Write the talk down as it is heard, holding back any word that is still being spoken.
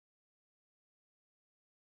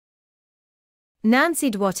Nancy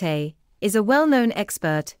Duarte is a well-known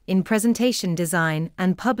expert in presentation design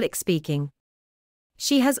and public speaking.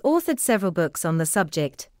 She has authored several books on the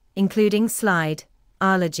subject, including Slide,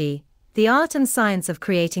 Ology, The Art and Science of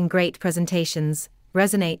Creating Great Presentations,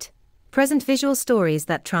 Resonate, Present Visual Stories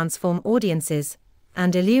That Transform Audiences,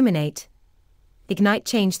 and Illuminate, Ignite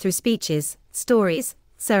Change Through Speeches, Stories,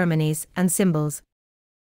 Ceremonies, and Symbols.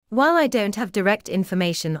 While I don't have direct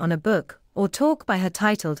information on a book or talk by her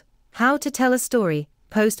titled How to Tell a Story,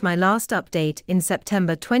 post my last update in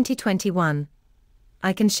September 2021,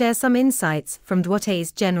 I can share some insights from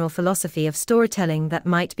Duarte's general philosophy of storytelling that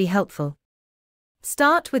might be helpful.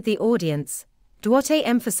 Start with the audience. Duarte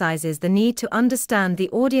emphasizes the need to understand the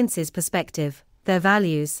audience's perspective, their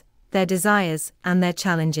values, their desires, and their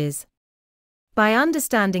challenges. By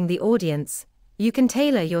understanding the audience, you can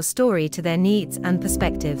tailor your story to their needs and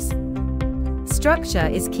perspectives. Structure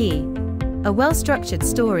is key. A well-structured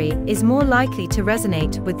story is more likely to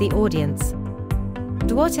resonate with the audience.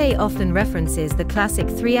 Duarte often references the classic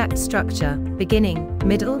three-act structure, beginning,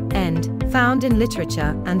 middle, end, found in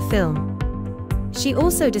literature and film. She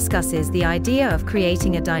also discusses the idea of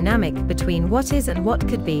creating a dynamic between what is and what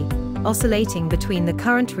could be, oscillating between the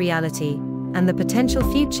current reality and the potential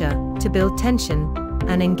future to build tension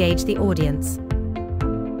and engage the audience.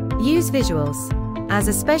 Use visuals. As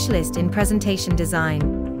a specialist in presentation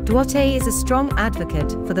design, Duarte is a strong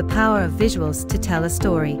advocate for the power of visuals to tell a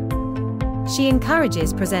story. She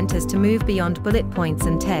encourages presenters to move beyond bullet points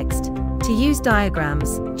and text, to use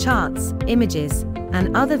diagrams, charts, images,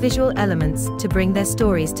 and other visual elements to bring their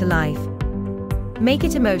stories to life. Make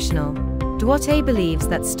it emotional. Duarte believes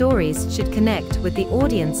that stories should connect with the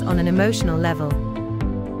audience on an emotional level.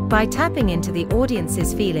 By tapping into the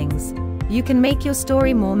audience's feelings, you can make your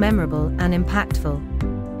story more memorable and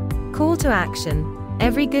impactful. Call to action.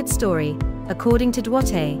 Every good story, according to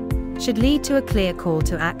Duarte, should lead to a clear call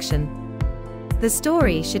to action. The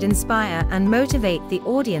story should inspire and motivate the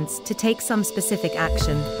audience to take some specific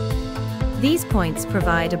action. These points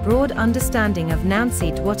provide a broad understanding of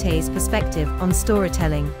Nancy Duarte's perspective on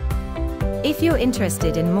storytelling. If you're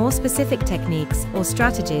interested in more specific techniques or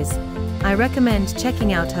strategies, I recommend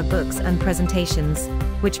checking out her books and presentations,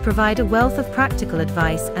 which provide a wealth of practical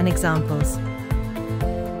advice and examples.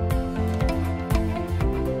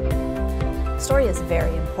 Story is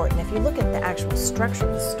very important. If you look at the actual structure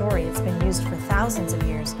of the story, it's been used for thousands of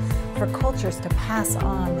years for cultures to pass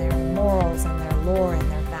on their morals and their lore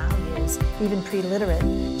and their values. Even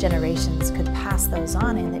pre-literate generations could pass those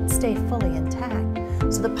on and they'd stay fully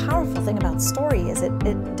intact. So the powerful thing about story is it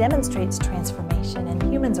demonstrates transformation, and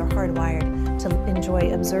humans are hardwired to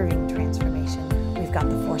enjoy observing transformation. We've got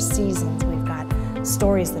the 4 seasons, we've got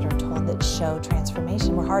stories that are told that show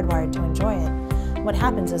transformation. We're hardwired to enjoy it. What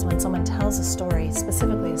happens is when someone tells a story,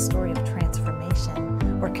 specifically a story of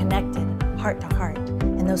transformation, we're connected heart to heart.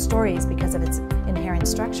 And those stories, because of its inherent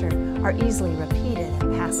structure, are easily repeated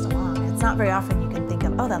and passed along. It's not very often you can think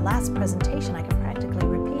of, oh, that last presentation I can practically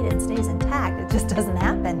repeat it and stays intact. It just doesn't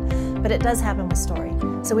happen. But it does happen with story.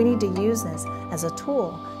 So we need to use this as a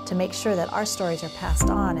tool to make sure that our stories are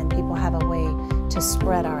passed on and people have a way to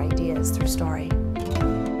spread our ideas through story.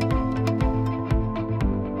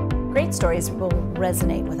 Great stories will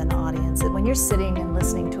resonate with an audience. When you're sitting and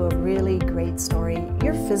listening to a really great story,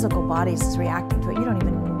 your physical body is reacting to it. You don't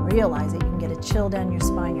even realize it. You can get a chill down your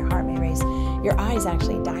spine, your heart may race, your eyes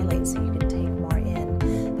actually dilate so you can take more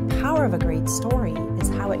in. The power of a great story is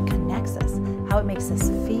how it connects us, how it makes us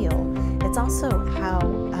feel. It's also how,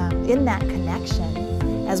 in that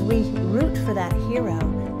connection, as we root for that hero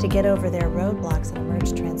to get over their roadblocks and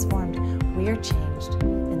emerge transformed, we are changed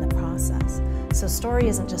in the process. So story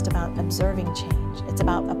isn't just about observing change, it's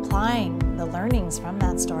about applying the learnings from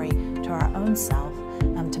that story to our own self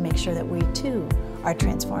to make sure that we too are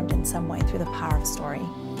transformed in some way through the power of story.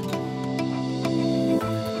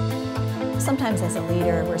 Sometimes as a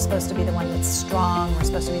leader, we're supposed to be the one that's strong, we're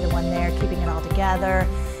supposed to be the one there keeping it all together,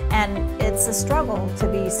 and it's a struggle to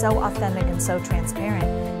be so authentic and so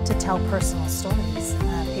transparent to tell personal stories.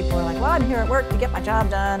 People are like, well, I'm here at work to get my job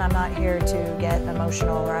done. I'm not here to get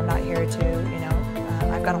emotional, or I'm not here to,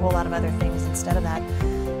 I've got a whole lot of other things instead of that.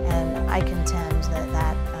 And I contend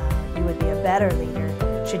that you would be a better leader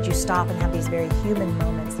should you stop and have these very human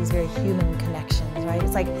moments, these very human connections, right?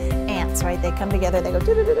 It's like ants, right? They come together, they go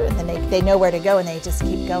doo-doo-doo-doo, and then they know where to go and they just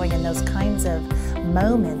keep going. And those kinds of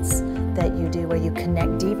moments that you do where you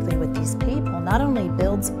connect deeply with these people not only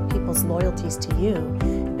builds people's loyalties to you,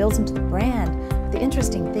 it builds them to the brand. The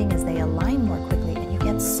interesting thing is they align more quickly and you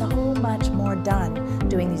get so much more done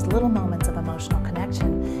doing these little moments of emotional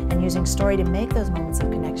connection, and using story to make those moments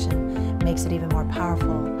of connection makes it even more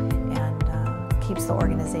powerful and keeps the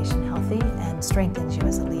organization healthy and strengthens you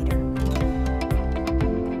as a leader.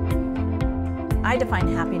 I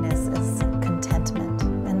define happiness as contentment,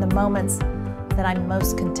 and the moments that I'm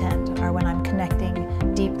most content are when I'm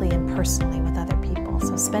connecting deeply and personally with other people.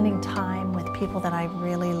 So spending time with people that I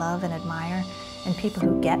really love and admire and people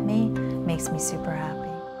who get me makes me super happy.